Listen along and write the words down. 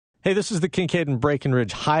Hey, this is the Kincaid and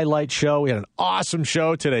Breckenridge Highlight Show. We had an awesome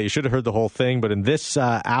show today. You should have heard the whole thing, but in this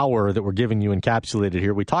hour that we're giving you encapsulated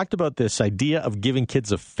here, we talked about this idea of giving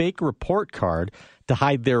kids a fake report card to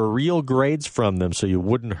hide their real grades from them so you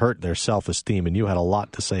wouldn't hurt their self-esteem, and you had a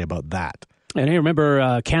lot to say about that. And hey,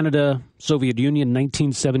 remember Canada, Soviet Union,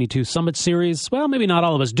 1972 Summit Series? Well, maybe not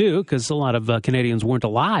all of us do, because a lot of Canadians weren't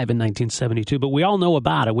alive in 1972, but we all know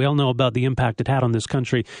about it. We all know about the impact it had on this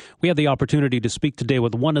country. We had the opportunity to speak today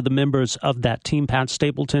with one of the members of that team, Pat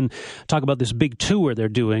Stapleton, talk about this big tour they're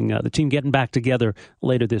doing, the team getting back together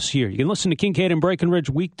later this year. You can listen to Kincaid and Breckenridge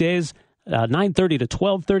weekdays, 9:30 to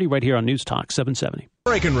 12:30 right here on News Talk 770.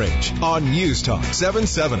 Breckenridge on News Talk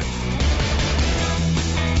 770.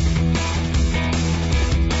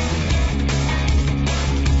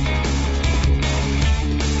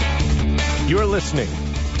 You're listening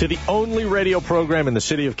to the only radio program in the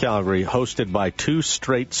city of Calgary hosted by two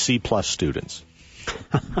straight C-plus students.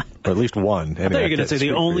 Or at least one. I thought you were going to say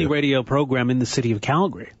the only radio program in the city of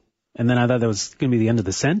Calgary. And then I thought that was going to be the end of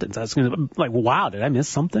the sentence. I was going to like, wow, did I miss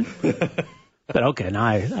something? But okay, now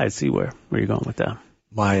I see where you're going with that.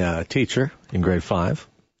 My teacher in grade 5,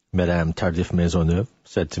 Madame Tardif Maisonneuve,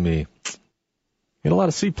 said to me, "You get a lot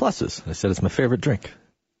of C-pluses." I said, "It's my favorite drink."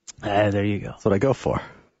 There you go. That's what I go for.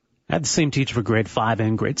 I had the same teacher for grade 5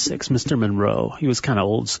 and grade 6, Mr. Monroe. He was kind of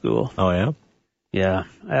old school. Oh, yeah? Yeah.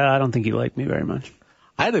 I don't think he liked me very much.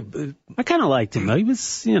 I kind of liked him. He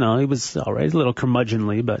was all right, a little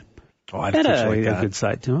curmudgeonly, but I had a good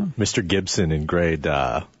side to him. Mr. Gibson in grade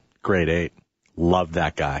 8. Loved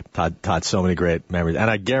that guy. Taught so many great memories. And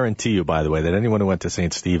I guarantee you, by the way, that anyone who went to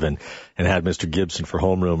St. Stephen and had Mr. Gibson for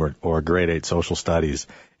homeroom or grade 8 social studies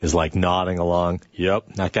is like nodding along.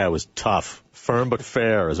 Yep, that guy was tough, firm but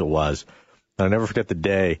fair as it was. And I'll never forget the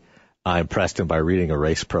day I impressed him by reading a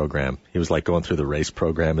race program. He was like going through the race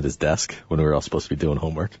program at his desk when we were all supposed to be doing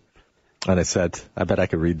homework. And I said, "I bet I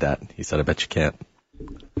could read that." He said, "I bet you can't."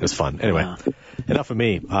 It was fun. Anyway, Enough of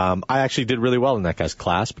me. I actually did really well in that guy's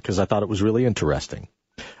class because I thought it was really interesting.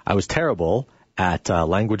 I was terrible at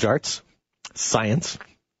language arts, science.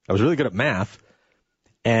 I was really good at math.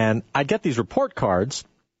 And I'd get these report cards,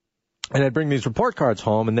 and I'd bring these report cards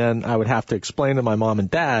home, and then I would have to explain to my mom and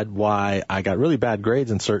dad why I got really bad grades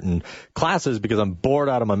in certain classes because I'm bored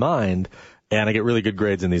out of my mind, and I get really good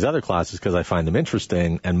grades in these other classes because I find them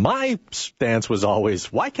interesting. And my stance was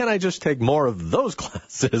always, why can't I just take more of those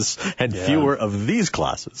classes and fewer of these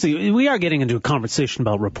classes? See, we are getting into a conversation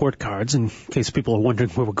about report cards, in case people are wondering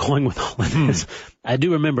where we're going with all of this. I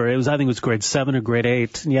do remember, I think it was grade 7 or grade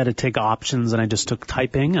 8, and you had to take options, and I just took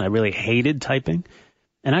typing, and I really hated typing.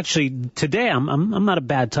 And actually, today, I'm not a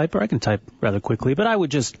bad typer. I can type rather quickly, but I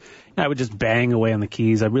would just bang away on the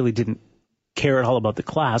keys. I really didn't care at all about the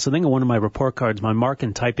class. I think on one of my report cards, my mark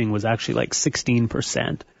in typing was actually like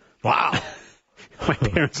 16%. Wow. My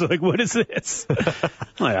parents were like, "What is this?" I'm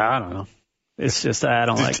like, I don't know. It's just, I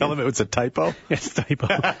don't like it. Did you tell them it was a typo? It's a typo.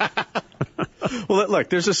 Well, look,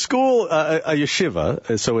 there's a school, a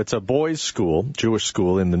yeshiva, so it's a boys' school, Jewish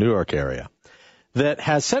school in the New York area, that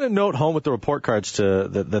has sent a note home with the report cards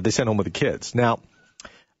that they sent home with the kids. Now,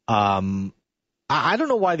 I don't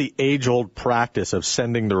know why the age-old practice of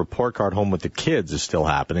sending the report card home with the kids is still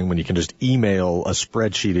happening when you can just email a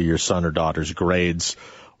spreadsheet of your son or daughter's grades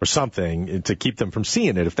or something to keep them from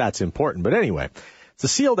seeing it if that's important. But anyway, it's a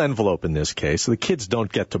sealed envelope in this case, so the kids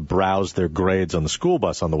don't get to browse their grades on the school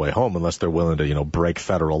bus on the way home unless they're willing to, break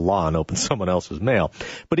federal law and open someone else's mail.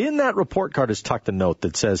 But in that report card is tucked a note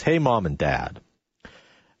that says, "Hey, Mom and Dad,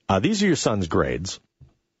 these are your son's grades.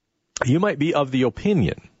 You might be of the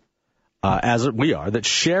opinion, as we are, that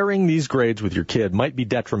sharing these grades with your kid might be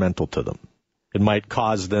detrimental to them. It might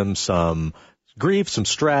cause them some grief, some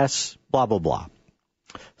stress, blah, blah, blah.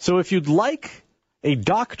 So if you'd like a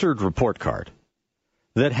doctored report card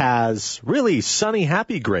that has really sunny,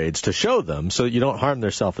 happy grades to show them so that you don't harm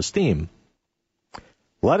their self-esteem,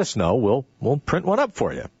 let us know. We'll print one up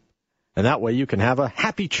for you. And that way you can have a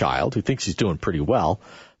happy child who thinks he's doing pretty well,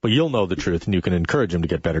 but you'll know the truth and you can encourage him to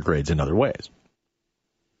get better grades in other ways."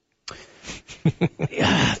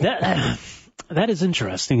 That is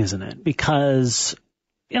interesting, isn't it? Because,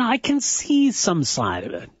 I can see some side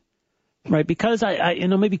of it, right? Because I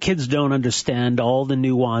maybe kids don't understand all the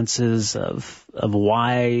nuances of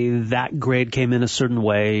why that grade came in a certain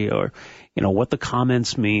way, or, what the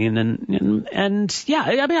comments mean. And yeah,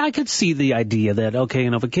 I could see the idea that, okay,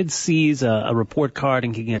 if a kid sees a report card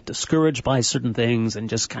and can get discouraged by certain things and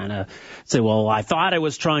just kind of say, well, I thought I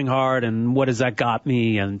was trying hard and what has that got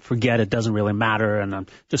me, and forget it, doesn't really matter, and I'm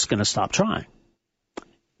just going to stop trying.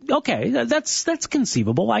 Okay, that's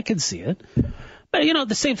conceivable. I could see it. But, at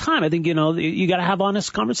the same time, I think, you got to have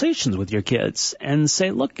honest conversations with your kids and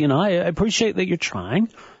say, look, I appreciate that you're trying.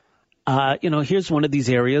 Here's one of these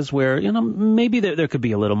areas where, maybe there could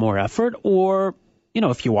be a little more effort, or,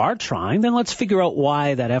 if you are trying, then let's figure out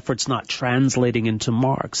why that effort's not translating into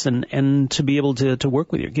marks and to be able to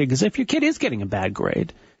work with your kid. Because if your kid is getting a bad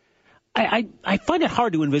grade, I find it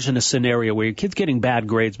hard to envision a scenario where your kid's getting bad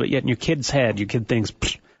grades, but yet in your kid's head, your kid thinks,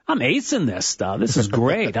 I'm acing this stuff. This is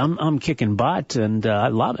great. I'm kicking butt, and I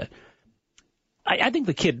love it. I think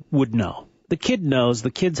the kid would know. The kid knows.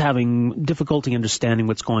 The kid's having difficulty understanding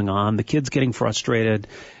what's going on. The kid's getting frustrated.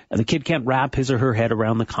 The kid can't wrap his or her head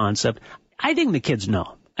around the concept. I think the kids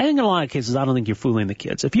know. I think in a lot of cases, I don't think you're fooling the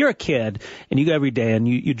kids. If you're a kid and you go every day and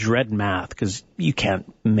you dread math because you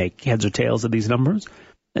can't make heads or tails of these numbers,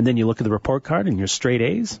 and then you look at the report card and you're straight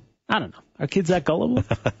A's, I don't know. Are kids that gullible?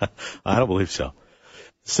 I don't believe so.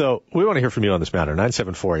 So we want to hear from you on this matter,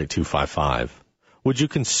 974-8255. Would you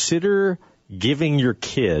consider giving your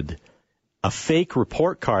kid a fake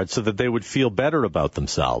report card so that they would feel better about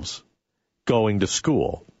themselves going to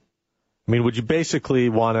school? I mean, would you basically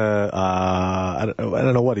want to, I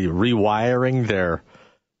don't know, what are you, rewiring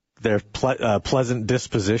their pleasant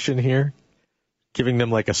disposition here? Giving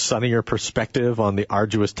them like a sunnier perspective on the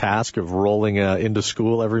arduous task of rolling into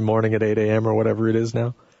school every morning at 8 a.m. or whatever it is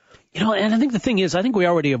now? And I think the thing is, I think we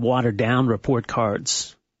already have watered down report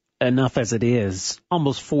cards enough as it is,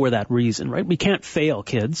 almost for that reason, right? We can't fail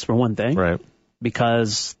kids, for one thing. Right.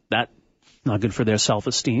 Because that's not good for their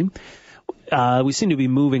self-esteem. We seem to be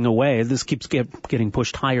moving away. This keeps getting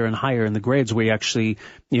pushed higher and higher in the grades where you actually,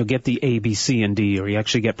 get the A, B, C, and D, or you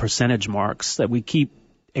actually get percentage marks, that we keep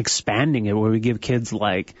expanding it where we give kids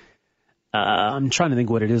I'm trying to think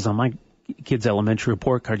what it is on my kid's elementary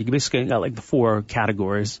report card. You basically got like the 4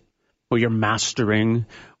 categories where you're mastering,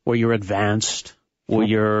 or you're advanced, or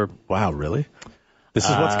you're... Wow, really? This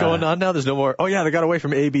is what's going on now? There's no more... Oh, yeah, they got away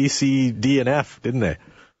from A, B, C, D, and F, didn't they?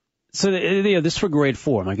 So, this is for grade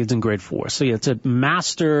 4. My kid's in grade 4. So, it's a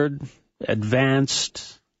mastered,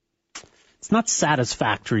 advanced... It's not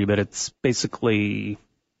satisfactory, but it's basically,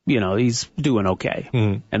 he's doing okay.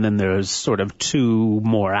 Mm-hmm. And then there's sort of 2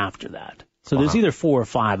 more after that. So there's either 4 or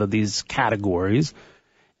 5 of these categories.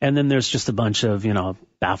 And then there's just a bunch of,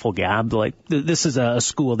 baffle gab. Like, this is a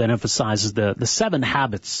school that emphasizes the 7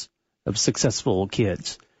 habits of successful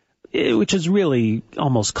kids, which is really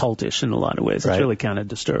almost cultish in a lot of ways. Right. It's really kind of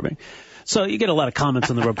disturbing. So you get a lot of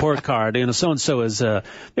comments on the report card. So-and-so is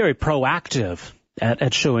very proactive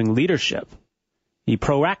at showing leadership. He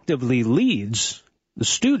proactively leads the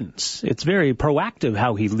students. It's very proactive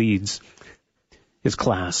how he leads his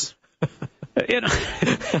class. And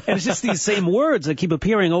it's just these same words that keep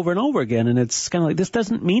appearing over and over again, and it's kind of like, this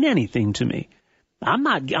doesn't mean anything to me. I'm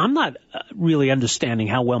not really understanding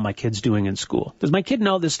how well my kid's doing in school. Does my kid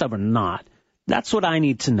know this stuff or not? That's what I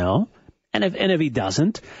need to know. And if he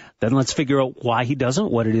doesn't, then let's figure out why he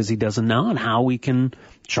doesn't, what it is he doesn't know, and how we can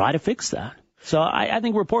try to fix that. So I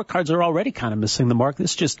think report cards are already kind of missing the mark.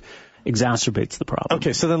 This just exacerbates the problem.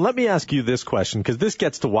 Okay, so then let me ask you this question, because this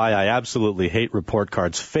gets to why I absolutely hate report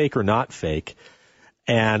cards, fake or not fake,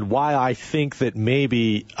 and why I think that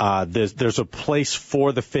maybe there's a place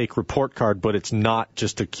for the fake report card, but it's not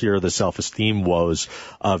just to cure the self-esteem woes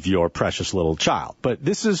of your precious little child. But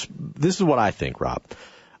this is what I think, Rob.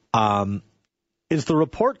 Is the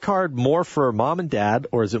report card more for mom and dad,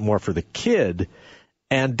 or is it more for the kid?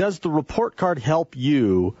 And does the report card help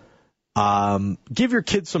you give your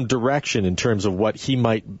kid some direction in terms of what he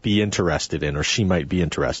might be interested in or she might be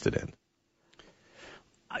interested in?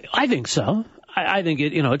 I think so. I think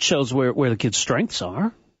it shows where the kid's strengths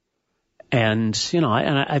are, and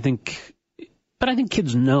I think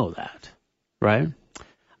kids know that, right?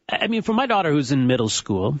 I mean, for my daughter who's in middle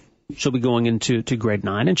school, she'll be going into grade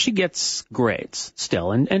 9, and she gets grades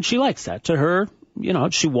still, and she likes that. To her,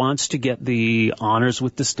 she wants to get the honors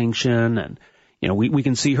with distinction, and we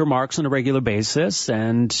can see her marks on a regular basis,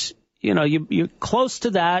 and you're close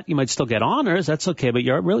to that. You might still get honors. That's okay, but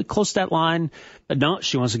you're really close to that line. But no,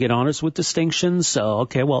 she wants to get honors with distinction. So,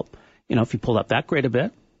 okay, well, if you pull up that grade a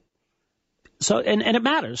bit. So, and it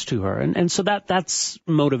matters to her. And so that's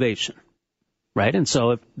motivation, right? And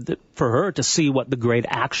so for her to see what the grade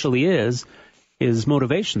actually is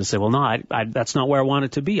motivation to say, well, no, that's not where I want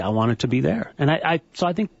it to be. I want it to be there. And so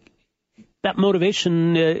I think that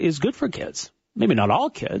motivation is good for kids. Maybe not all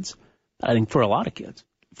kids, but I think for a lot of kids.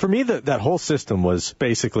 For me, that whole system was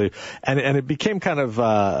basically, and it became kind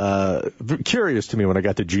of curious to me when I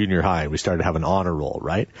got to junior high and we started having honor roll,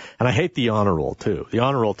 right? And I hate the honor roll too. The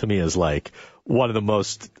honor roll to me is like, one of the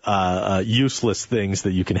most useless things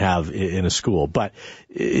that you can have in a school. But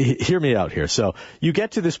hear me out here. So you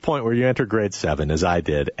get to this point where you enter grade 7, as I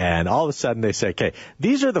did, and all of a sudden they say, okay,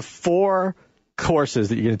 these are the 4 courses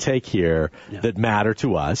that you're going to take here that matter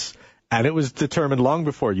to us. And it was determined long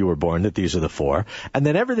before you were born that these are the 4. And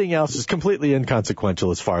then everything else is completely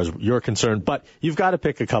inconsequential as far as you're concerned, but you've got to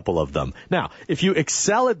pick a couple of them. Now, if you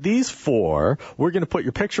excel at these 4, we're going to put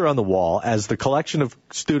your picture on the wall as the collection of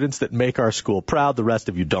students that make our school proud. The rest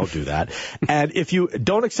of you don't do that. And if you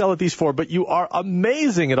don't excel at these 4, but you are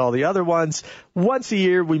amazing at all the other ones, once a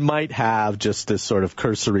year we might have just this sort of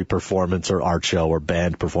cursory performance or art show or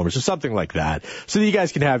band performance or something like that, so that you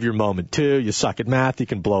guys can have your moment too. You suck at math, you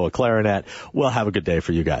can blow a clarinet. We'll have a good day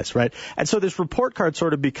for you guys, right? And so this report card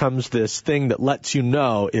sort of becomes this thing that lets you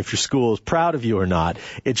know if your school is proud of you or not.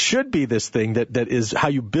 It should be this thing that is how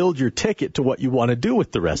you build your ticket to what you want to do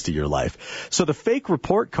with the rest of your life. So the fake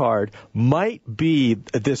report card might be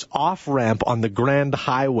this off-ramp on the grand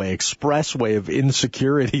highway, expressway of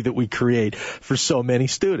insecurity that we create for so many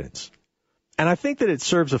students. And I think that it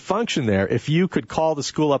serves a function there if you could call the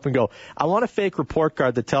school up and go, I want a fake report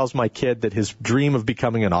card that tells my kid that his dream of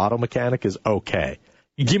becoming an auto mechanic is okay.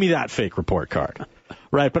 Give me that fake report card.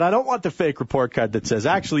 Right? But I don't want the fake report card that says,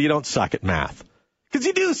 actually, you don't suck at math. Because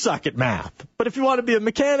you do suck at math. But if you want to be a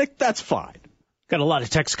mechanic, that's fine. Got a lot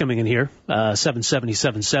of texts coming in here,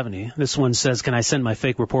 770. This one says, can I send my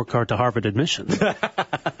fake report card to Harvard admissions?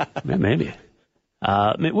 Maybe.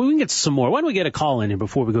 We can get some more. Why don't we get a call in here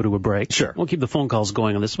before we go to a break? Sure. We'll keep the phone calls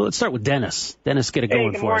going on this. But let's start with Dennis. Dennis, get it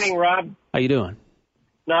going for us. Hey, good morning, Rob. How you doing?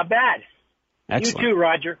 Not bad. Excellent. You too,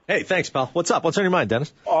 Roger. Hey, thanks, pal. What's up? What's on your mind,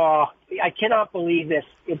 Dennis? I cannot believe this.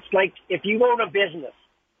 It's like if you own a business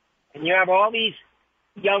and you have all these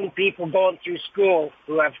young people going through school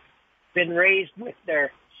who have been raised with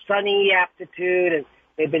their study aptitude and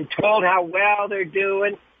they've been told how well they're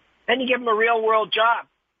doing, then you give them a real-world job.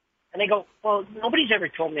 And they go, well, nobody's ever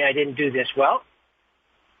told me I didn't do this well.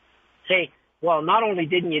 Say, well, not only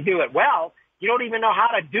didn't you do it well, you don't even know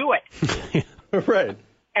how to do it. Right.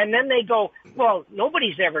 And then they go, well,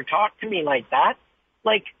 nobody's ever talked to me like that.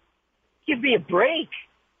 Like, give me a break.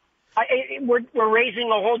 We're raising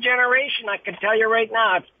a whole generation, I can tell you right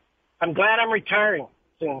now. I'm glad I'm retiring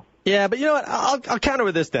soon. Yeah, but you know what? I'll counter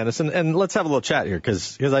with this, Dennis, and let's have a little chat here,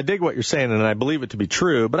 because I dig what you're saying, and I believe it to be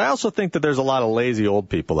true, but I also think that there's a lot of lazy old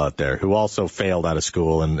people out there who also failed out of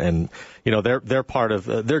school, and you know, they're part of,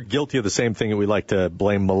 they're guilty of the same thing that we like to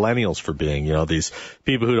blame millennials for being, you know, these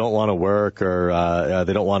people who don't want to work or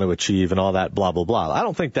they don't want to achieve and all that blah, blah, blah. I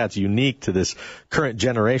don't think that's unique to this current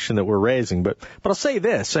generation that we're raising, but I'll say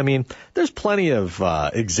this, I mean, there's plenty of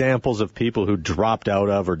examples of people who dropped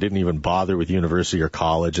out of or didn't even bother with university or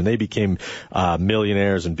college, and they became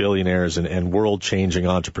millionaires and billionaires and world-changing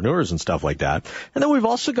entrepreneurs and stuff like that. And then we've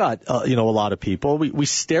also got, you know, a lot of people, we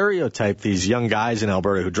stereotype these young guys in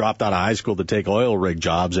Alberta who dropped out of high school to take oil rig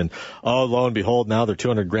jobs, and oh, lo and behold, now they're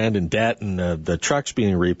 $200,000 in debt and the truck's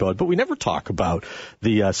being repoed. But we never talk about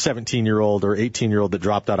the 17-year-old or 18-year-old that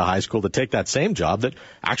dropped out of high school to take that same job that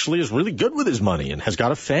actually is really good with his money and has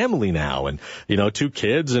got a family now and, you know, 2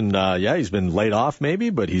 kids and, yeah, he's been laid off maybe,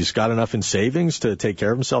 but he's got enough in savings to take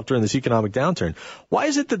care of himself during this economic downturn. Why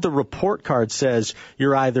is it that the report card says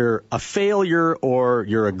you're either a failure or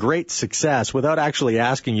you're a great success without actually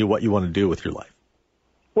asking you what you want to do with your life?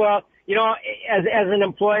 Well, you know, as an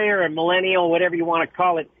employer, a millennial, whatever you want to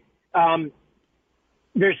call it,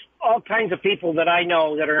 there's all kinds of people that I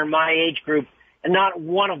know that are in my age group, and not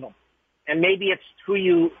one of them. And maybe it's who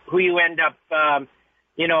you end up,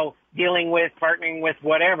 you know, dealing with, partnering with,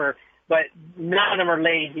 whatever. But none of them are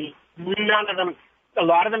lazy. None of them. A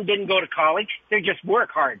lot of them didn't go to college. They just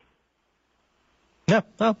work hard. Yeah,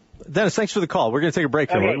 well, Dennis, thanks for the call. We're going to take a break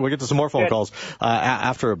here. Okay. We'll get to some more phone calls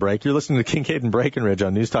after a break. You're listening to Kincaid and Breckenridge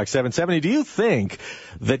on News Talk 770. Do you think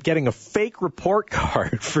that getting a fake report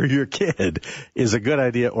card for your kid is a good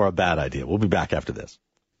idea or a bad idea? We'll be back after this.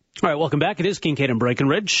 All right, welcome back. It is Kincaid and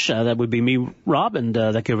Breckenridge. That would be me, Rob, and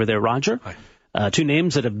that guy over there, Roger. Hi. 2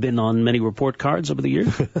 names that have been on many report cards over the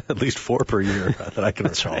years. At least 4 per year that I can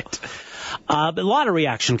That's recall. right. But a lot of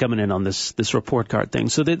reaction coming in on this report card thing.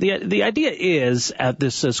 So the idea is at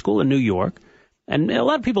this school in New York, and a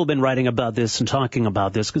lot of people have been writing about this and talking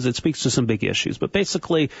about this because it speaks to some big issues. But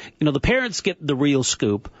basically, you know, the parents get the real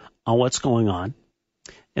scoop on what's going on.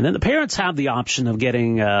 And then the parents have the option of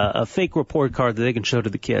getting a fake report card that they can show to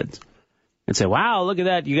the kids and say, wow, look at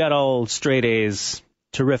that. You got all straight A's.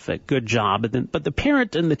 Terrific. Good job. But the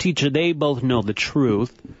parent and the teacher, they both know the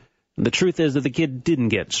truth. And the truth is that the kid didn't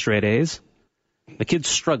get straight A's. The kid's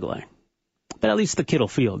struggling. But at least the kid will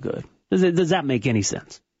feel good. Does that make any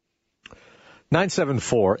sense?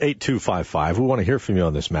 974-8255. We want to hear from you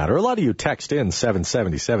on this matter. A lot of you text in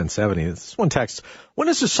 770, 770. This one text, when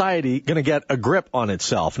is society going to get a grip on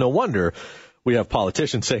itself? No wonder we have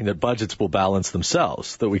politicians saying that budgets will balance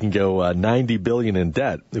themselves, that we can go $90 billion in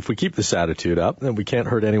debt. If we keep this attitude up, then we can't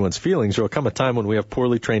hurt anyone's feelings. There will come a time when we have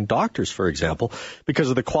poorly trained doctors, for example, because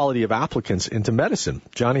of the quality of applicants into medicine.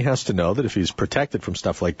 Johnny has to know that if he's protected from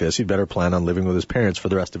stuff like this, he'd better plan on living with his parents for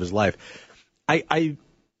the rest of his life. I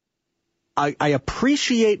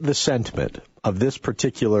appreciate the sentiment of this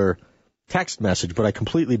particular text message, but I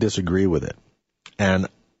completely disagree with it. And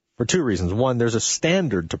for two reasons. One, there's a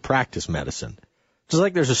standard to practice medicine, just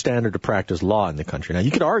like there's a standard to practice law in the country. Now,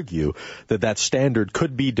 you could argue that that standard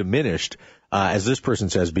could be diminished, as this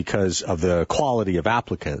person says, because of the quality of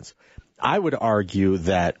applicants. I would argue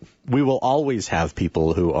that we will always have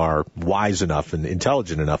people who are wise enough and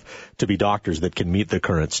intelligent enough to be doctors that can meet the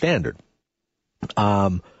current standard.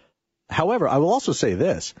 However, I will also say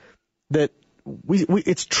this, that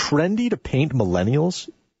it's trendy to paint millennials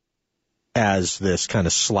as this kind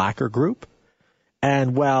of slacker group.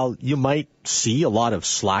 And while you might see a lot of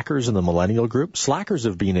slackers in the millennial group, slackers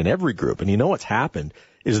have been in every group. And you know what's happened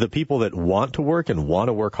is the people that want to work and want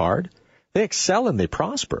to work hard, they excel and they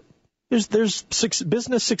prosper. There's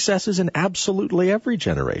business successes in absolutely every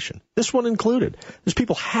generation, this one included. There's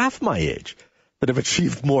people half my age that have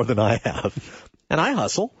achieved more than I have. And I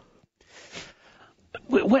hustle.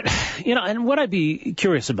 What I'd be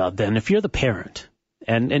curious about then, if you're the parent,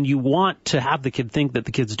 and you want to have the kid think that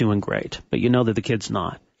the kid's doing great, but you know that the kid's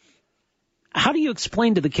not. How do you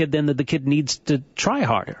explain to the kid then that the kid needs to try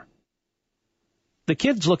harder? The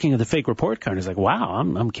kid's looking at the fake report card and he's like, wow,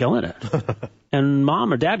 I'm killing it. And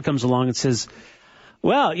mom or dad comes along and says,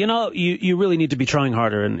 well, you really need to be trying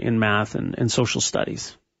harder in math and social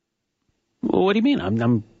studies. Well, what do you mean?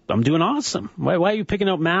 I'm doing awesome. Why are you picking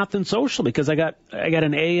out math and social? Because I got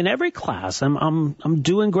an A in every class. I'm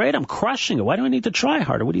doing great. I'm crushing it. Why do I need to try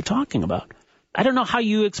harder? What are you talking about? I don't know how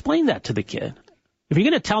you explain that to the kid. If you're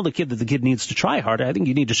going to tell the kid that the kid needs to try harder, I think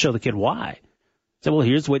you need to show the kid why. Say, well,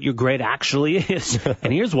 here's what your grade actually is,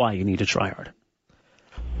 and here's why you need to try harder.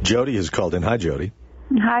 Jody has called in. Hi, Jody.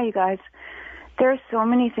 Hi, you guys. There are so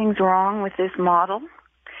many things wrong with this model.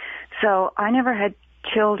 So I never had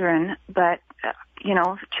children, but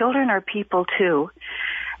children are people too.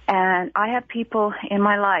 And I have people in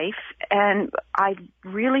my life, and I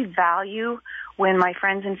really value when my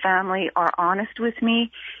friends and family are honest with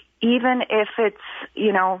me, even if it's,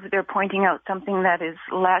 they're pointing out something that is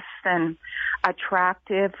less than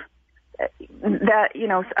attractive,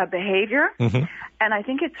 a behavior. Mm-hmm. And I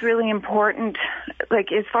think it's really important,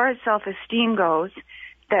 like as far as self-esteem goes,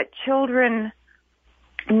 that children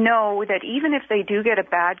know that even if they do get a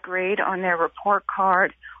bad grade on their report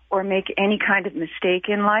card or make any kind of mistake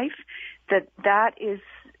in life, that is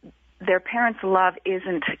their parents' love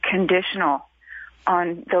isn't conditional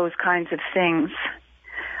on those kinds of things.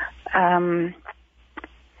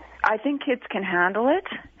 I think kids can handle it.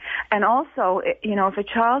 And also, if a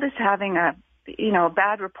child is having a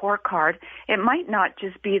bad report card, it might not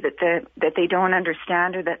just be that they don't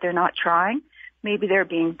understand or that they're not trying. Maybe they're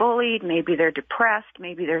being bullied, maybe they're depressed,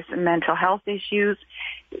 maybe there's some mental health issues.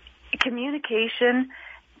 Communication,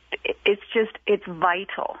 it's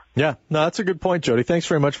vital. Yeah, no, that's a good point, Jody. Thanks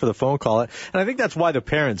very much for the phone call. And I think that's why the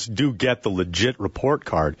parents do get the legit report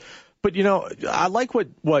card. But, I like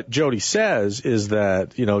what Jody says is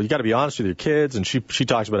that, you got to be honest with your kids. And she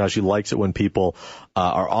talks about how she likes it when people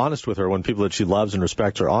are honest with her, when people that she loves and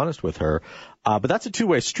respects are honest with her. But that's a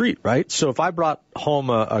two-way street, right? So if I brought home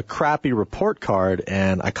a crappy report card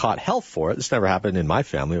and I caught hell for it, this never happened in my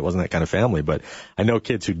family. It wasn't that kind of family. But I know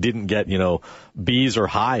kids who didn't get, B's or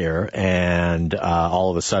higher and all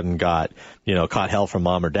of a sudden got, caught hell from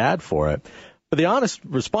mom or dad for it. But the honest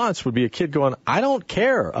response would be a kid going, I don't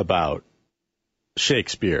care about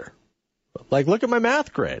Shakespeare. Like, look at my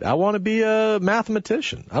math grade. I want to be a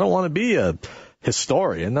mathematician. I don't want to be a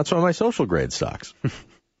historian. That's why my social grade sucks.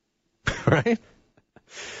 Right?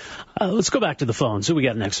 Let's go back to the phones. Who we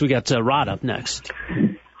got next? We got Rod up next.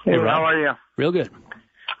 Hey, Rod. How are you? Real good.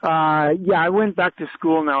 I went back to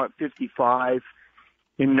school now at 55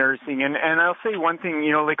 in nursing. And I'll say one thing,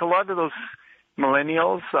 like a lot of those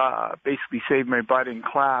millennials basically saved my butt in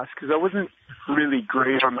class because I wasn't really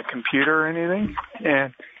great on the computer or anything.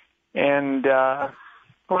 And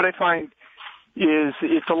what I find is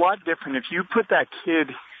it's a lot different. If you put that kid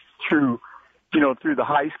through the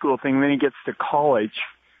high school thing, then he gets to college.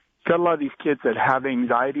 Got a lot of these kids that have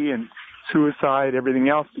anxiety and suicide, everything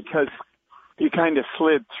else, because you kind of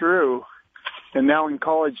slid through And now in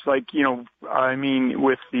college, like, with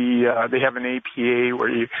the, they have an APA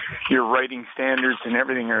where your writing standards and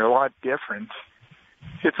everything are a lot different.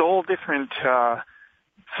 It's a whole different,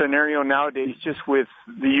 scenario nowadays just with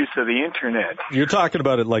the use of the internet. You're talking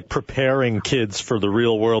about it like preparing kids for the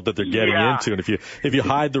real world that they're getting into, and if you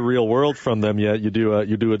hide the real world from them, you do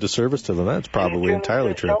a disservice to them. That's probably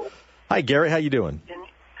entirely true. Hi, Gary, how you doing?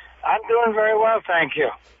 I'm doing very well, thank you.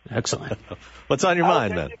 Excellent. What's on your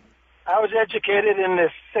mind, man? I was educated in the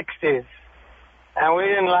 60s, and we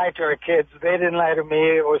didn't lie to our kids. They didn't lie to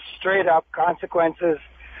me. It was straight up consequences,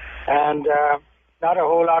 and not a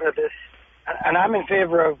whole lot of this. And I'm in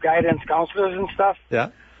favor of guidance counselors and stuff. Yeah.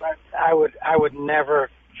 But I would never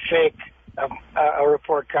fake a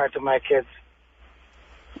report card to my kids.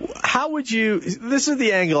 How would you? This is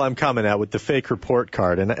the angle I'm coming at with the fake report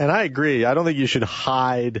card, and I agree. I don't think you should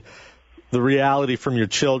hide the reality from your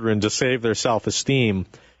children to save their self-esteem.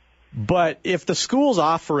 But if the school's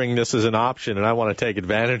offering this as an option, and I want to take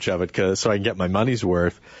advantage of it so I can get my money's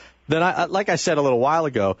worth, then like I said a little while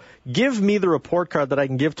ago, give me the report card that I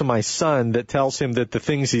can give to my son that tells him that the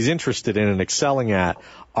things he's interested in and excelling at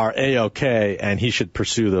are A-OK, and he should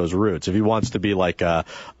pursue those routes. If he wants to be like a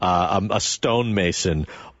stonemason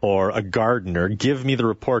or a gardener, give me the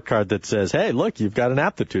report card that says, hey, look, you've got an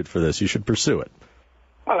aptitude for this. You should pursue it.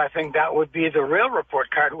 Well, I think that would be the real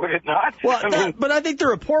report card, would it not? Well, but I think the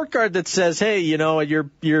report card that says, hey,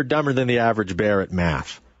 you're dumber than the average bear at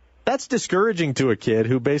math. That's discouraging to a kid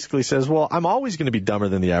who basically says, well, I'm always going to be dumber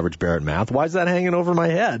than the average bear at math. Why is that hanging over my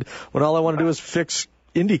head when all I want to do is fix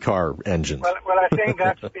IndyCar engines? Well, I think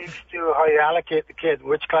that speaks to how you allocate the kid,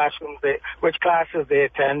 which classes they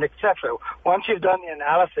attend, etc. Once you've done the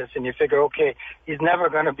analysis and you figure, okay, he's never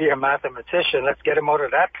going to be a mathematician, let's get him out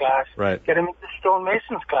of that class, right. Get him into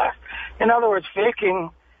stonemason's class. In other words,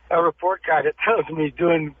 faking a report card that tells him he's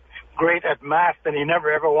doing great at math and he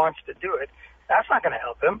never ever wants to do it, that's not going to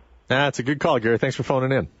help him. That's a good call, Gary. Thanks for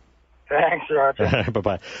phoning in. Thanks, Roger.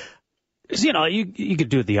 Bye-bye. You could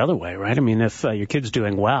do it the other way, right? I mean, if your kid's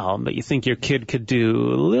doing well, but you think your kid could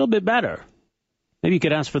do a little bit better, maybe you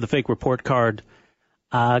could ask for the fake report card.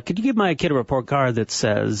 Could you give my kid a report card that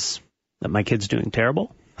says that my kid's doing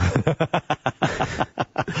terrible?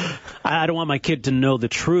 I don't want my kid to know the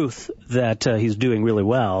truth that he's doing really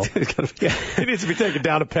well. He needs to be taken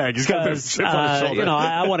down a peg. He's got a bit of chip on his shoulder.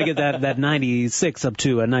 I want to get that 96 up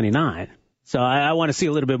to a 99. So I want to see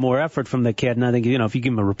a little bit more effort from the kid. And I think, if you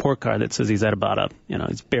give him a report card that says he's at about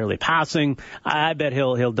he's barely passing, I bet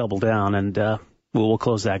he'll double down and we'll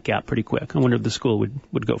close that gap pretty quick. I wonder if the school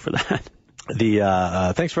would go for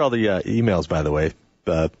that. Thanks for all the emails, by the way.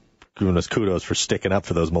 Giving us kudos for sticking up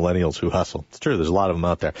for those millennials who hustle. It's true. There's a lot of them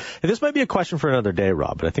out there. And this might be a question for another day,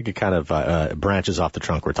 Rob, but I think it kind of branches off the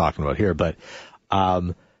trunk we're talking about here. But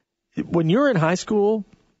when you're in high school,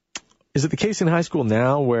 is it the case in high school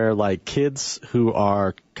now where like kids who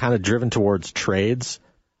are kind of driven towards trades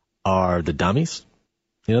are the dummies?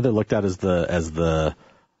 They're looked at as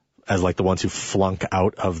like the ones who flunk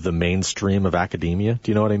out of the mainstream of academia.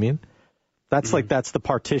 Do you know what I mean? That's that's the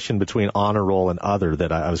partition between honor roll and other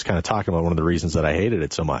that I was kind of talking about. One of the reasons that I hated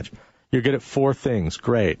it so much. You're good at 4 things,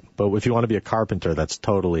 great. But if you want to be a carpenter, that's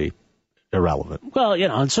totally irrelevant. Well,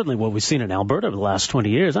 and certainly what we've seen in Alberta over the last 20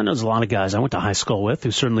 years, I know there's a lot of guys I went to high school with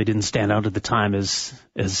who certainly didn't stand out at the time as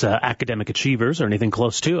academic achievers or anything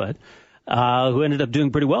close to it, who ended up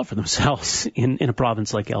doing pretty well for themselves in a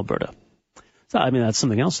province like Alberta. So, that's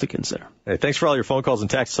something else to consider. Hey, thanks for all your phone calls and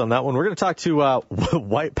texts on that one. We're going to talk to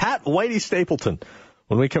Pat Whitey Stapleton.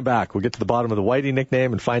 When we come back, we'll get to the bottom of the Whitey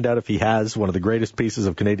nickname and find out if he has one of the greatest pieces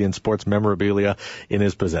of Canadian sports memorabilia in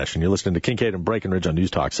his possession. You're listening to Kincaid and Breckenridge on News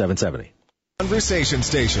Talk 770. Conversation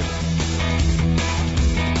Station.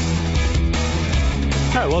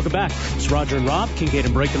 All right, welcome back. It's Roger and Rob, Kincaid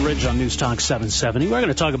and Breckenridge on News Talk 770. We're going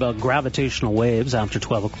to talk about gravitational waves after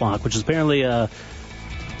 12 o'clock, which is apparently a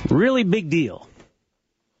really big deal.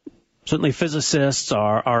 Certainly physicists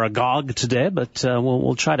are agog today, but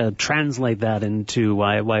we'll try to translate that into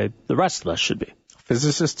why the rest of us should be.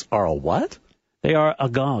 Physicists are a what? They are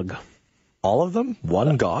agog. All of them?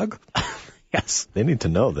 One gog? Yes. They need to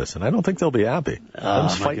know this, and I don't think they'll be happy. I'm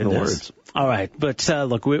just fighting the words. All right, but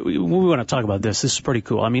look, we want to talk about this. This is pretty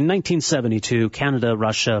cool. 1972,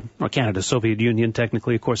 Canada, Soviet Union,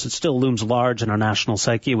 technically, of course, it still looms large in our national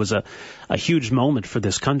psyche. It was a huge moment for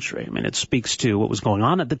this country. It speaks to what was going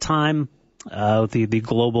on at the time, the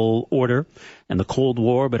global order and the Cold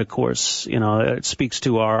War, but of course, it speaks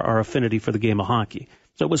to our affinity for the game of hockey.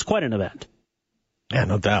 So it was quite an event. Yeah,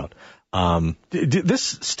 no doubt.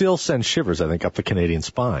 This still sends shivers, I think, up the Canadian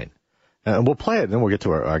spine. And we'll play it, and then we'll get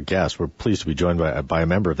to our guest. We're pleased to be joined by a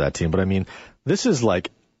member of that team. But, I mean, this is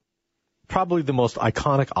like probably the most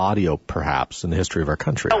iconic audio, perhaps, in the history of our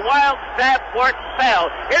country. A wild snap, Morton fell.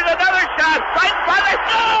 Here's another shot, right in front of the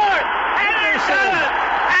score! Henderson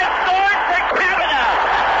has scored for Canada!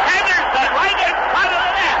 Henderson right in front of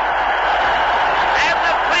the net! And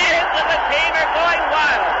the fans of the team are going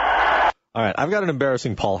wild! All right, I've got an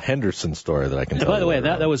embarrassing Paul Henderson story that I can tell you. By the way,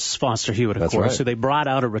 that was Foster Hewitt, of course. Right. So they brought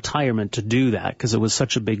out a retirement to do that because it was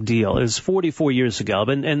such a big deal. It was 44 years ago.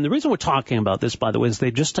 And the reason we're talking about this, by the way, is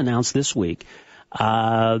they just announced this week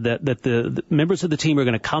that the members of the team are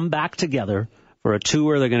going to come back together for a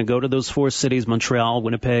tour. They're going to go to those 4 cities, Montreal,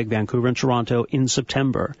 Winnipeg, Vancouver, and Toronto in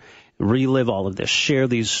September. Relive all of this, share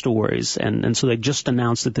these stories, and so they just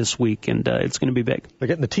announced it this week, and it's going to be big. They're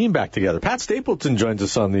getting the team back together. Pat Stapleton joins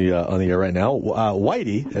us on the air right now.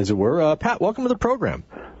 Whitey, as it were. Pat, welcome to the program.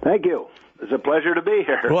 Thank you. It's a pleasure to be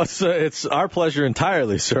here. Well, it's our pleasure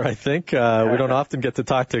entirely, sir. I think we don't often get to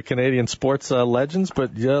talk to Canadian sports legends,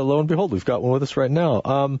 but lo and behold, we've got one with us right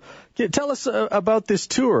now. Tell us about this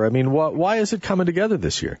tour. I mean, why is it coming together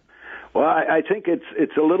this year? Well, I think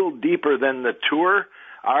it's a little deeper than the tour.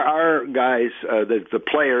 Our guys, the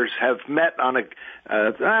players, have met on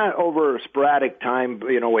over a sporadic time.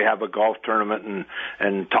 You know, we have a golf tournament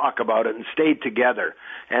and talk about it and stayed together.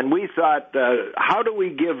 And we thought, how do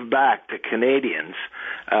we give back to Canadians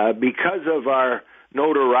because of our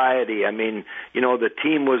notoriety? I mean, you know, the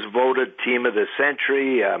team was voted Team of the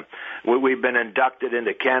Century. We've been inducted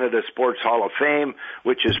into Canada Sports Hall of Fame,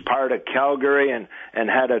 which is part of Calgary, and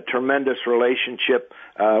had a tremendous relationship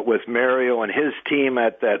with Mario and his team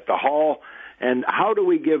at the Hall. And how do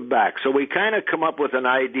we give back? So we kind of come up with an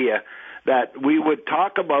idea that we would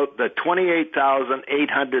talk about the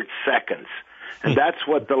 28,800 seconds. And that's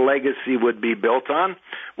what the legacy would be built on,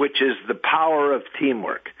 which is the power of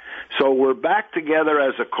teamwork. So we're back together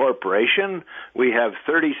as a corporation. We have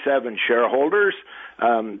 37 shareholders,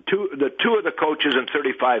 two of the coaches and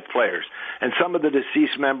 35 players. And some of the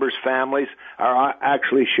deceased members' families are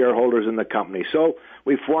actually shareholders in the company. So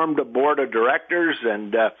we formed a board of directors,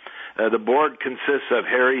 and the board consists of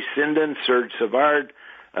Harry Sinden, Serge Savard,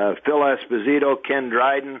 Phil Esposito, Ken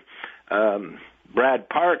Dryden, Brad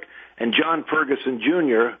Park, and John Ferguson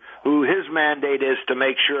Jr., who his mandate is to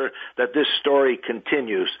make sure that this story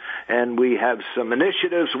continues. And we have some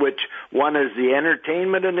initiatives, which one is the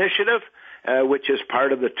entertainment initiative, which is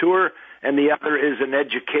part of the tour, and the other is an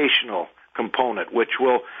educational component, which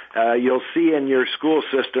you'll see in your school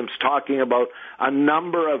systems talking about a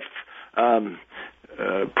number of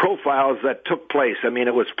profiles that took place. I mean,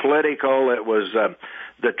 it was political, it was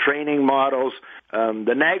the training models.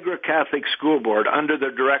 The Niagara Catholic School Board, under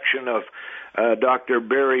the direction of Dr.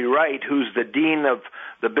 Barry Wright, who's the dean of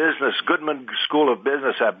the Goodman School of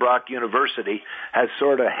Business at Brock University, has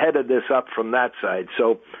sort of headed this up from that side.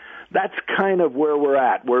 So that's kind of where we're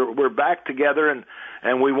at. We're back together,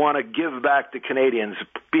 and we want to give back to Canadians,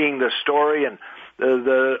 being the story and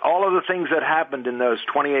all of the things that happened in those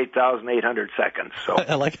 28,800 seconds. So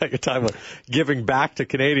I like how you're talking about giving back to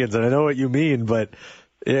Canadians, and I know what you mean, but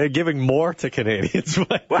giving more to Canadians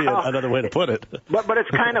might be another way to put it. But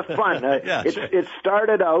it's kind of fun. Yeah, sure. It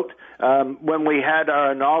started out when we had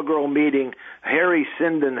our inaugural meeting. Harry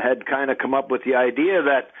Sinden had kind of come up with the idea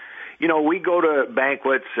that, you know, we go to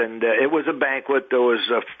banquets, and it was a banquet. There was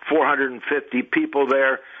 450 people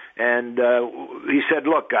there, and he said,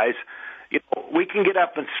 look, guys, you know, we can get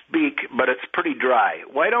up and speak, but it's pretty dry.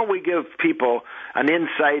 Why don't we give people an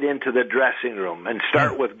insight into the dressing room and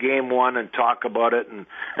start with game one and talk about it? And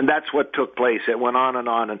that's what took place. It went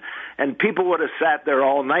on. And people would have sat there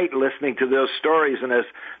all night listening to those stories. And as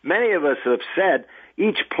many of us have said,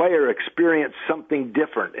 each player experienced something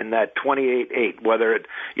different in that 28-8, whether it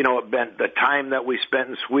meant the time that we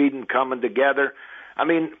spent in Sweden coming together. I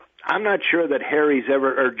mean, I'm not sure that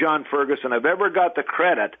John Ferguson have ever got the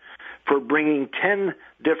credit for bringing 10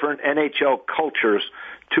 different NHL cultures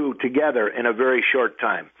together in a very short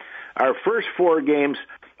time. Our first 4 games,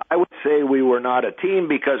 I would say we were not a team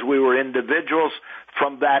because we were individuals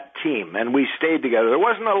from that team, and we stayed together. There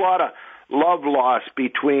wasn't a lot of love lost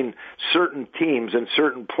between certain teams and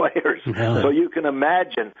certain players. So you can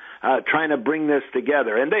imagine trying to bring this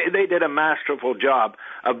together. And they did a masterful job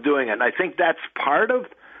of doing it. And I think that's part of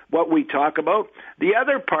what we talk about. The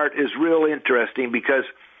other part is real interesting because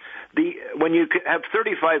when you have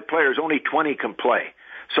 35 players, only 20 can play.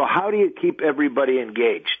 So how do you keep everybody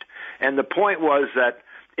engaged? And the point was that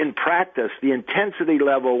in practice, the intensity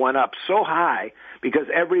level went up so high because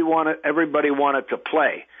everybody wanted to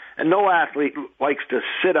play. And no athlete likes to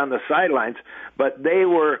sit on the sidelines, but they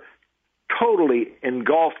were totally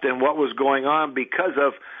engulfed in what was going on because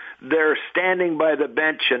of their standing by the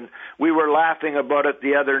bench. And we were laughing about it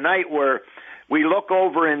the other night where we look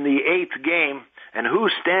over in the 8th game, and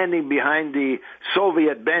who's standing behind the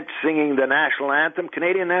Soviet bench singing the national anthem,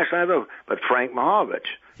 Canadian national anthem? But Frank Mahovich.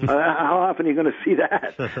 How often are you going to see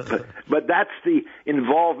that? But that's the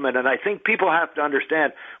involvement, and I think people have to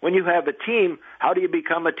understand, when you have a team, how do you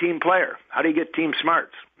become a team player? How do you get team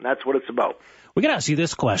smarts? And that's what it's about. We got to ask you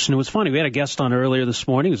this question. It was funny. We had a guest on earlier this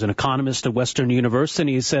morning. He was an economist at Western University, and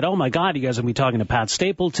he said, oh, my God, you guys are going to be talking to Pat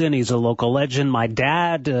Stapleton. He's a local legend. My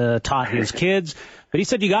dad taught his kids. But he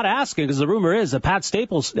said you got to ask him, because the rumor is that Pat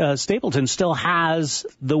Stapleton still has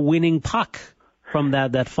the winning puck from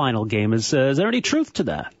that final game. Is there any truth to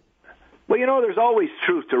that? Well, there's always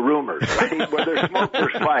truth to rumors, right? Where there's smoke,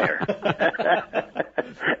 there's fire.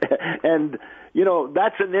 And,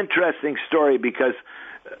 that's an interesting story because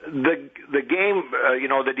the game,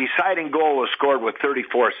 the deciding goal was scored with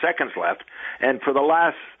 34 seconds left. And for the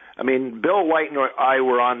last, Bill White and I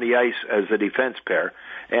were on the ice as a defense pair.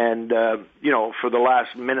 And, for the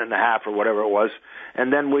last minute and a half or whatever it was.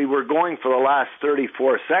 And then we were going for the last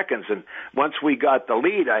 34 seconds. And once we got the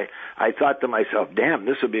lead, I thought to myself, damn,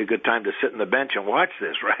 this would be a good time to sit on the bench and watch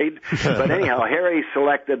this, right? But anyhow, Harry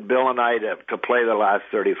selected Bill and I to play the last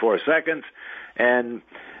 34 seconds. And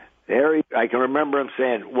Harry, I can remember him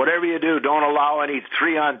saying, whatever you do, don't allow any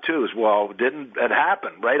 3-on-2s. Well, didn't it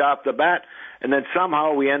happen right off the bat? And then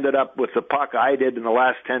somehow we ended up with the puck I did in the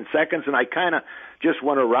last 10 seconds, and I kind of just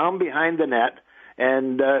went around behind the net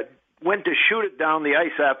and went to shoot it down the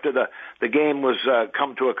ice after the game was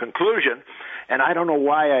come to a conclusion. And I don't know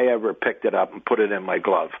why I ever picked it up and put it in my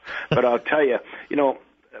glove. But I'll tell you,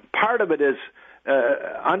 part of it is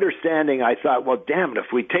understanding. I thought, well, damn it,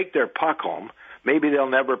 if we take their puck home, maybe they'll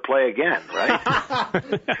never play again, right?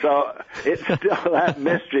 So it's still that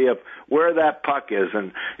mystery of where that puck is.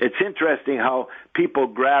 And it's interesting how people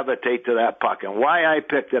gravitate to that puck. And why I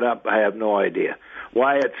picked it up, I have no idea.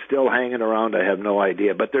 Why it's still hanging around, I have no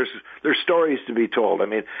idea. But there's stories to be told.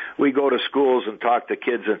 We go to schools and talk to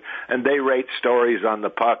kids, and they rate stories on the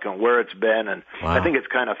puck and where it's been. And wow. I think it's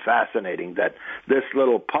kind of fascinating that this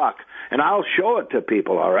little puck, and I'll show it to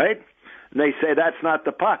people, all right? And they say, that's not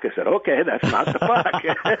the puck. I said, okay, that's not the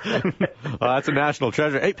puck. Well, that's a national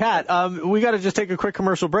treasure. Hey, Pat, we got to just take a quick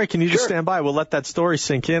commercial break. Can you just stand by? We'll let that story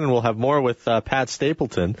sink in, and we'll have more with Pat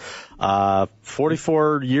Stapleton.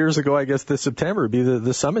 44 years ago, I guess, this September would be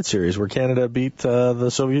the Summit Series where Canada beat the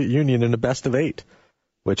Soviet Union in a best-of-8,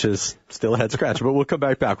 which is still a head-scratcher. But we'll come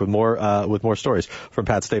back with more stories from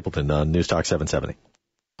Pat Stapleton on News Talk 770.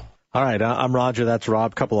 All right, I'm Roger. That's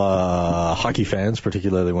Rob. A couple of hockey fans,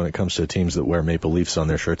 particularly when it comes to teams that wear Maple Leafs on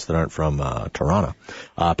their shirts that aren't from Toronto.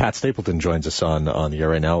 Pat Stapleton joins us on the air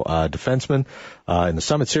right now. Defenseman in the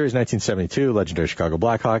Summit Series, 1972, legendary Chicago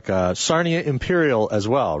Blackhawk. Sarnia Imperial as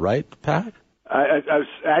well, right, Pat?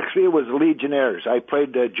 It was Legionnaires. I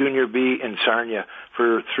played Junior B in Sarnia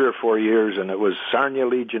for 3 or 4 years, and it was Sarnia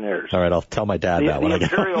Legionnaires. All right, I'll tell my dad that one. The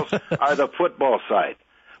Imperials are the football side.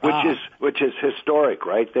 Which is historic,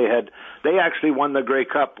 right? They actually won the Grey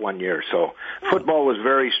Cup one year, so football was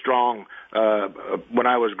very strong when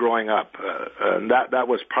I was growing up. And that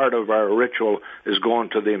was part of our ritual, is going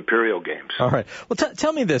to the Imperial games. All right. Well,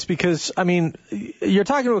 tell me this, because you're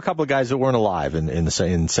talking to a couple of guys that weren't alive in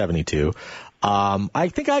 72. I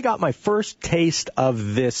think I got my first taste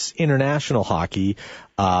of this international hockey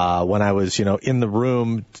when I was, in the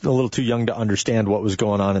room, a little too young to understand what was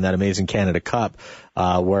going on in that amazing Canada Cup,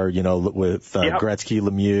 where, with Gretzky,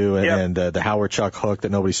 Lemieux, and the Howard Chuck hook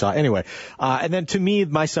that nobody saw. Anyway, and then to me,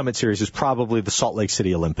 my Summit Series is probably the Salt Lake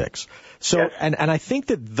City Olympics. So, yes. and I think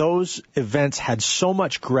that those events had so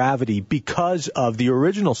much gravity because of the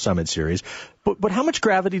original Summit Series. But how much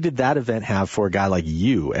gravity did that event have for a guy like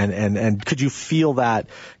you? And could you feel that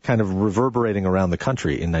kind of reverberating around the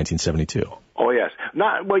country in 1972? Oh, yes.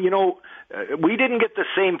 We didn't get the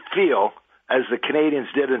same feel as the Canadians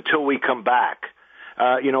did until we come back.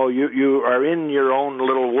 You are in your own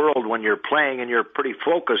little world when you're playing, and you're pretty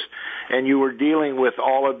focused, and you were dealing with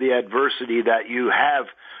all of the adversity that you have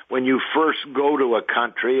when you first go to a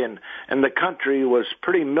country, and the country was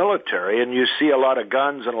pretty military, and you see a lot of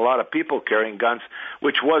guns and a lot of people carrying guns,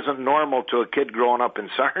 which wasn't normal to a kid growing up in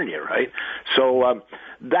Sarnia, right? So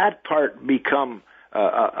that part become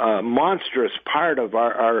a monstrous part of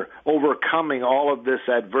our overcoming all of this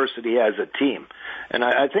adversity as a team. And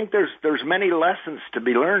I think there's many lessons to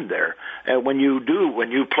be learned there when you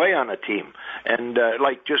play on a team. And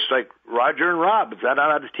like Roger and Rob, is that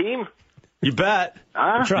not a team? You bet.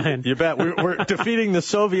 Huh? Trying. You bet. We're defeating the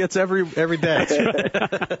Soviets every day.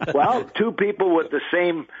 Well, two people with the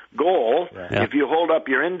same goal. Yeah. If you hold up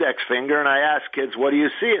your index finger and I ask kids, what do you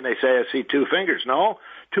see? And they say, I see two fingers. No,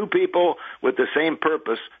 two people with the same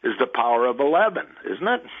purpose is the power of 11, isn't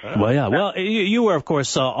it? Well, yeah. Well, you were, of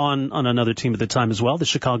course, on another team at the time as well, the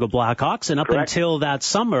Chicago Blackhawks. And up Correct. until that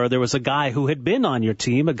summer, there was a guy who had been on your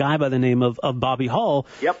team, a guy by the name of Bobby Hull,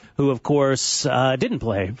 Yep. who, of course, didn't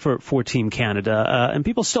play for Team Canada. And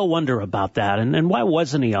people still wonder about that. And why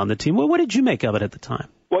wasn't he on the team? Well, what did you make of it at the time?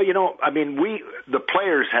 Well, the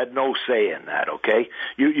players had no say in that, okay?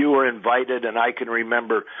 You were invited, and I can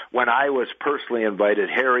remember when I was personally invited,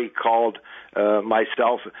 Harry called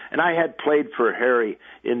myself, and I had played for Harry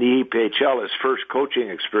in the EPHL, his first coaching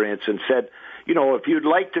experience, and said, if you'd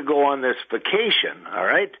like to go on this vacation, all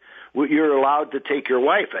right, you're allowed to take your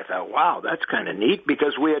wife. I thought, wow, that's kind of neat,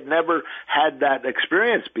 because we had never had that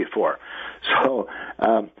experience before. So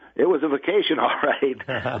it was a vacation, all right.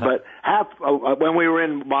 But when we were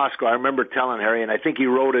in Moscow, I remember telling Harry, and I think he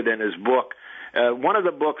wrote it in his book. One of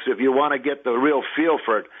the books, if you want to get the real feel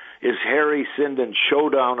for it, is Harry Sinden's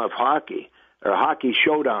Showdown of Hockey, or Hockey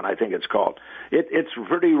Showdown, I think it's called. It's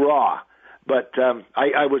pretty raw. But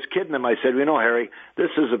I was kidding him. I said, Harry, this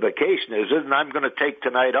is a vacation, is it? And I'm going to take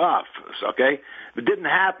tonight off, okay? It didn't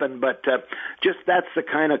happen, but just that's the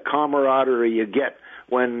kind of camaraderie you get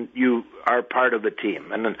when you are part of a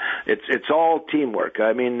team. And it's all teamwork.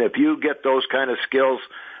 I mean, if you get those kind of skills,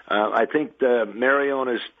 I think Mario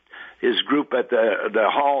and his group at the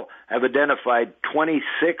Hall have identified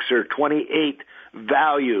 26 or 28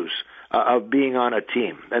 values of being on a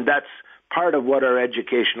team. And that's part of what our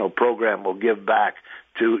educational program will give back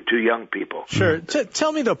to young people. Sure.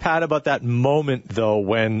 Tell me, though, Pat, about that moment, though,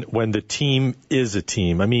 when the team is a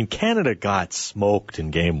team. I mean, Canada got smoked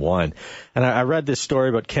in Game 1. And I read this story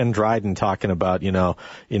about Ken Dryden talking about, in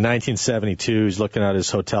 1972, he's looking out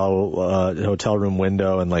his hotel room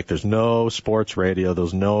window, and, there's no sports radio,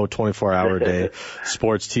 there's no 24-hour-a-day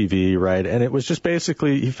sports TV, right? And it was just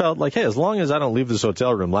basically, he felt like, hey, as long as I don't leave this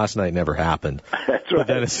hotel room, last night never happened. That's right. But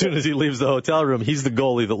then as soon as he leaves the hotel room, he's the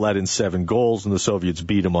goalie that let in 7 goals, and the Soviets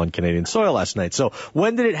beat him on Canadian soil last night. So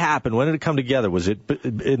when did it happen? When did it come together? Was it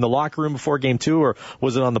in the locker room before Game 2, or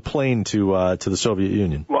was it on the plane to the Soviet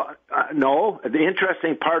Union? Well, no. The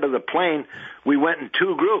interesting part of the plane, we went in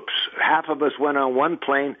 2 groups. Half of us went on one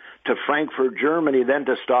plane to Frankfurt, Germany, then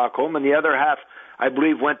to Stockholm, and the other half, I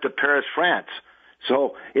believe, went to Paris, France.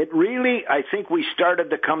 So it really, I think we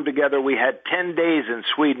started to come together. We had 10 days in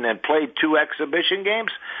Sweden and played 2 exhibition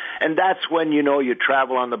games. And that's when, you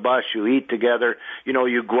travel on the bus, you eat together,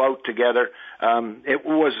 you go out together. It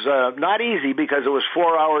was not easy because it was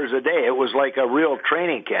 4 hours a day. It was like a real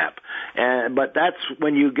training camp. But that's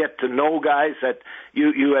when you get to know guys that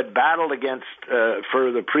you had battled against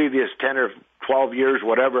for the previous 10 or 12 years,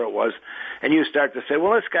 whatever it was, and you start to say,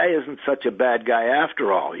 well, this guy isn't such a bad guy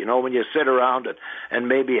after all. When you sit around and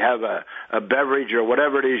maybe have a beverage or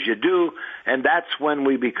whatever it is you do, and that's when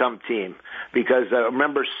we become team. Because I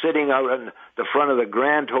remember sitting out in the front of the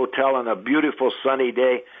Grand Hotel on a beautiful sunny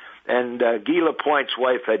day, and Guy Lapointe's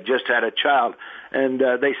wife had just had a child, and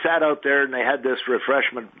they sat out there and they had this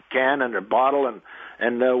refreshment can and a bottle,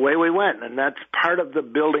 and away we went. And that's part of the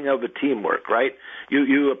building of a teamwork, right?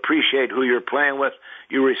 You appreciate who you're playing with,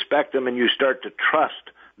 you respect them, and you start to trust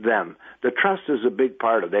them. The trust is a big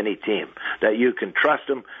part of any team, that you can trust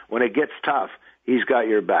him. When it gets tough, he's got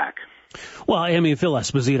your back. Well, I mean, Phil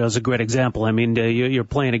Esposito is a great example. I mean, you're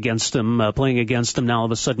playing against him, now all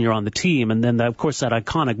of a sudden you're on the team. And then, of course, that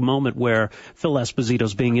iconic moment where Phil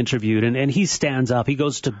Esposito's being interviewed and he stands up, he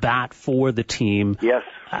goes to bat for the team. Yes.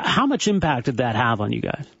 How much impact did that have on you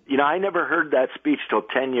guys? I never heard that speech till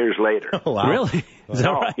 10 years later. Oh, wow. Really? Is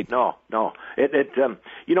that right? No.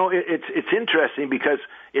 It's interesting because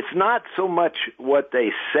it's not so much what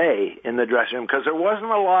they say in the dressing room, because there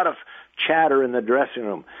wasn't a lot of chatter in the dressing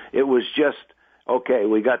room. It was just, okay,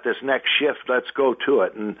 we got this next shift, let's go to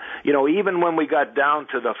it. And, even when we got down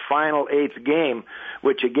to the final 8th game,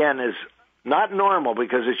 which again is not normal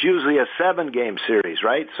because it's usually a 7-game series,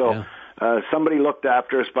 right? So somebody looked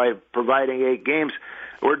after us by providing 8 games.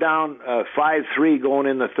 We're down 5-3 going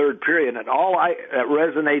in the 3rd period, and all that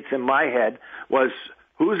resonates in my head was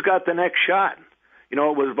who's got the next shot. It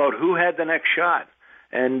was about who had the next shot.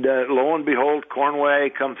 And lo and behold, Cornway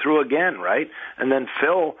come through again, right? And then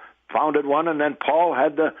Phil founded one, and then Paul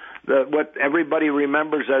had the what everybody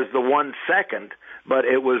remembers as the 1 second, but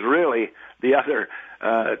it was really the other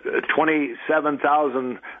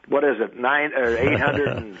 27,000. What is it?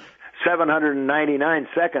 799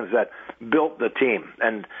 seconds that built the team.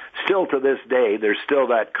 And still to this day, there's still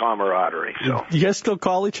that camaraderie. So you guys still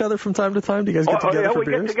call each other from time to time? Do you guys get together for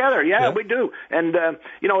beers? We get together. Yeah, we do. And,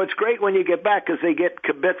 it's great when you get back because they get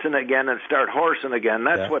kibitzing again and start horsing again.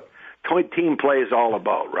 That's what team play is all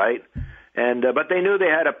about, right? And but they knew they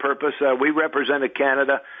had a purpose. We represented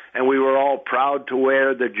Canada, and we were all proud to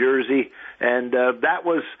wear the jersey. And that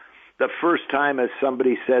was the first time, as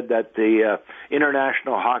somebody said, that the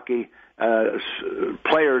international hockey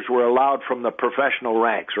players were allowed from the professional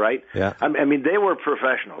ranks, right? Yeah. I mean, they were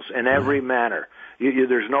professionals in every manner.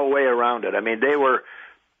 There's no way around it. I mean, they were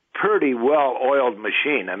pretty well-oiled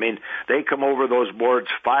machine. I mean, they come over those boards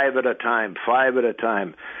 5 at a time.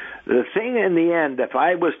 The thing in the end, if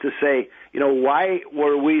I was to say, why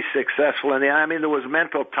were we successful in the end? I mean, there was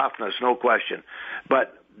mental toughness, no question,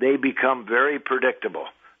 but they become very predictable.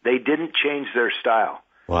 They didn't change their style.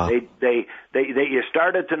 Wow. You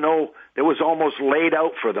started to know it was almost laid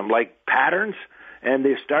out for them, like patterns, and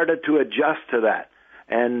they started to adjust to that.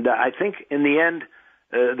 And I think in the end,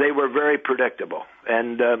 they were very predictable.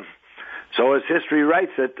 And so as history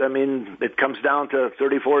writes it, I mean, it comes down to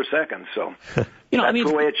 34 seconds. So that's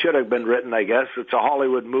the way it should have been written, I guess. It's a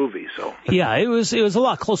Hollywood movie. So yeah, it was a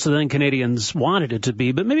lot closer than Canadians wanted it to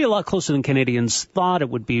be, but maybe a lot closer than Canadians thought it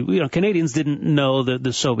would be. Canadians didn't know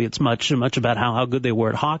the Soviets much about how good they were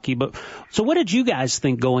at hockey. But so what did you guys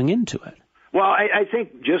think going into it? Well, I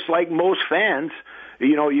think just like most fans,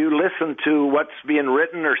 you listen to what's being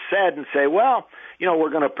written or said and say, well,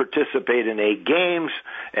 we're going to participate in 8 games,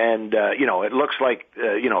 and, it looks like,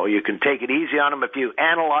 you can take it easy on them. If you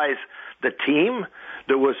analyze the team,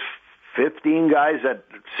 there was 15 guys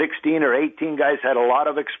 16 or 18 guys had a lot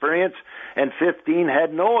of experience, and 15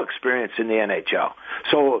 had no experience in the NHL.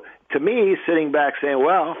 So to me, sitting back saying,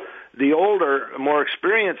 well, the older, more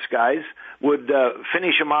experienced guys would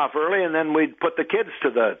finish them off early, and then we'd put the kids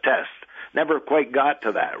to the test. Never quite got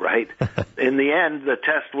to that, right? In the end, the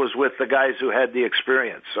test was with the guys who had the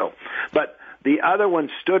experience. So, but the other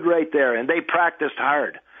ones stood right there, and they practiced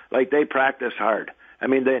hard. I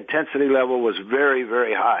mean, the intensity level was very,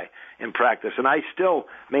 very high in practice, and I still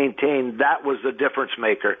maintain that was the difference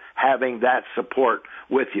maker, having that support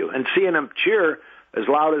with you and seeing them cheer as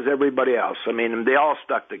loud as everybody else. I mean, they all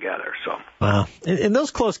stuck together. So, wow. In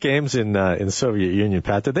those close games in the Soviet Union,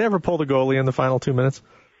 Pat, did they ever pull the goalie in the final 2 minutes?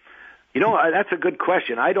 That's a good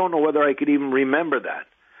question. I don't know whether I could even remember that.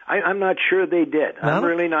 I'm not sure they did. I'm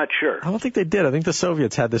really not sure. I don't think they did. I think the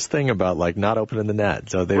Soviets had this thing about not opening the net,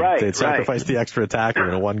 so they'd sacrifice the extra attacker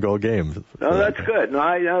in a 1-goal game. No, that's good.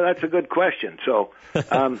 No, that's a good question. So,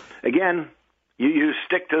 again, you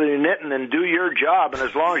stick to your knitting and do your job, and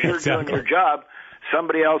as long as you're doing your job,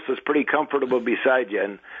 somebody else is pretty comfortable beside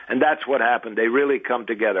you, and that's what happened. They really come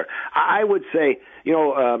together. I would say,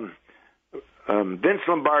 Vince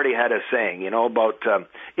Lombardi had a saying, about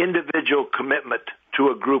individual commitment to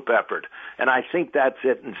a group effort. And I think that's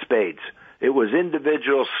it in spades. It was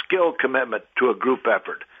individual skill commitment to a group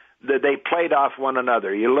effort. They played off one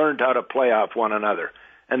another. You learned how to play off one another.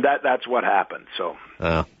 And that's what happened. So,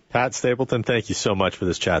 Pat Stapleton, thank you so much for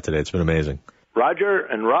this chat today. It's been amazing. Roger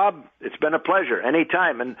and Rob, it's been a pleasure.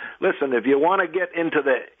 Anytime. And listen, if you want to get into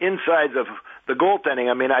the insides of the goaltending,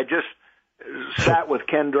 I mean, I just sat with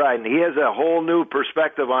Ken Dryden. He has a whole new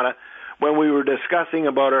perspective on it. When we were discussing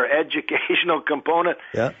about our educational component,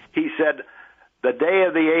 he said, the day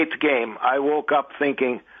of the 8th game, I woke up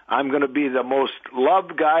thinking, I'm going to be the most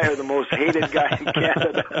loved guy or the most hated guy in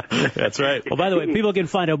Canada. That's right. Well, by the way, people can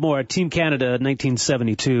find out more at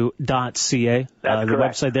teamcanada1972.ca. That's correct. The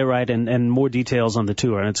website there, right, and more details on the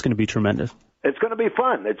tour, and it's going to be tremendous. It's going to be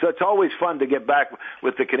fun. It's always fun to get back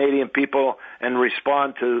with the Canadian people and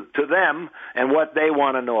respond to them and what they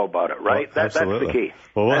want to know about it, right? Oh, that's the key.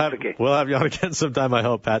 Well, we'll have you on again sometime, I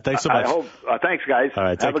hope, Pat. Thanks so much. I hope. Thanks, guys. All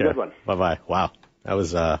right, have care. a good one. Bye-bye. Wow. That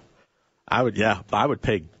was, I would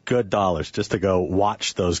pay good dollars just to go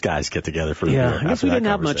watch those guys get together for the year. I guess we didn't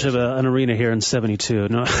have much of an arena here in 72.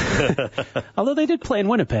 No. Although they did play in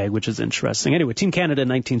Winnipeg, which is interesting. Anyway,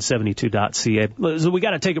 teamcanada1972.ca. So we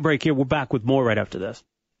got to take a break here. We're back with more right after this.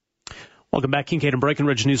 Welcome back, Kincaid and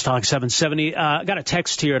Breckenridge News Talk 770. I got a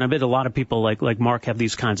text here, and I bet a lot of people like Mark have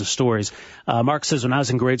these kinds of stories. Mark says, when I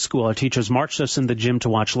was in grade school, our teachers marched us in the gym to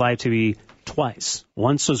watch live TV twice.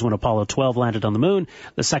 Once was when Apollo 12 landed on the moon.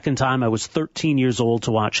 The second time, I was 13 years old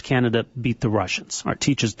to watch Canada beat the Russians. Our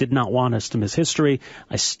teachers did not want us to miss history.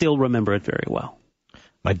 I still remember it very well.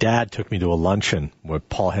 My dad took me to a luncheon where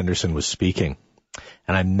Paul Henderson was speaking,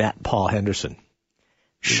 and I met Paul Henderson.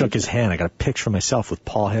 Shook his hand. I got a picture of myself with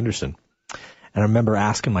Paul Henderson. And I remember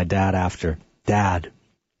asking my dad after, Dad,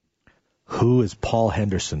 who is Paul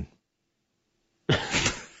Henderson?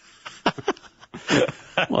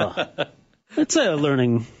 Well, it's a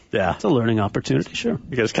learning. Yeah. It's a learning opportunity, sure.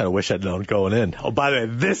 You guys kind of wish I'd known going in. Oh, by the way,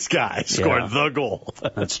 this guy scored the goal.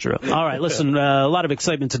 That's true. All right, listen, a lot of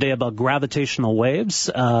excitement today about gravitational waves.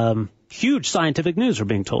 Huge scientific news, we're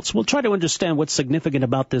being told. So we'll try to understand what's significant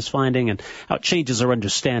about this finding and how it changes our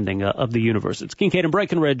understanding of the universe. It's Kincaid and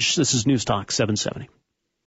Breckenridge. This is News Talk 770.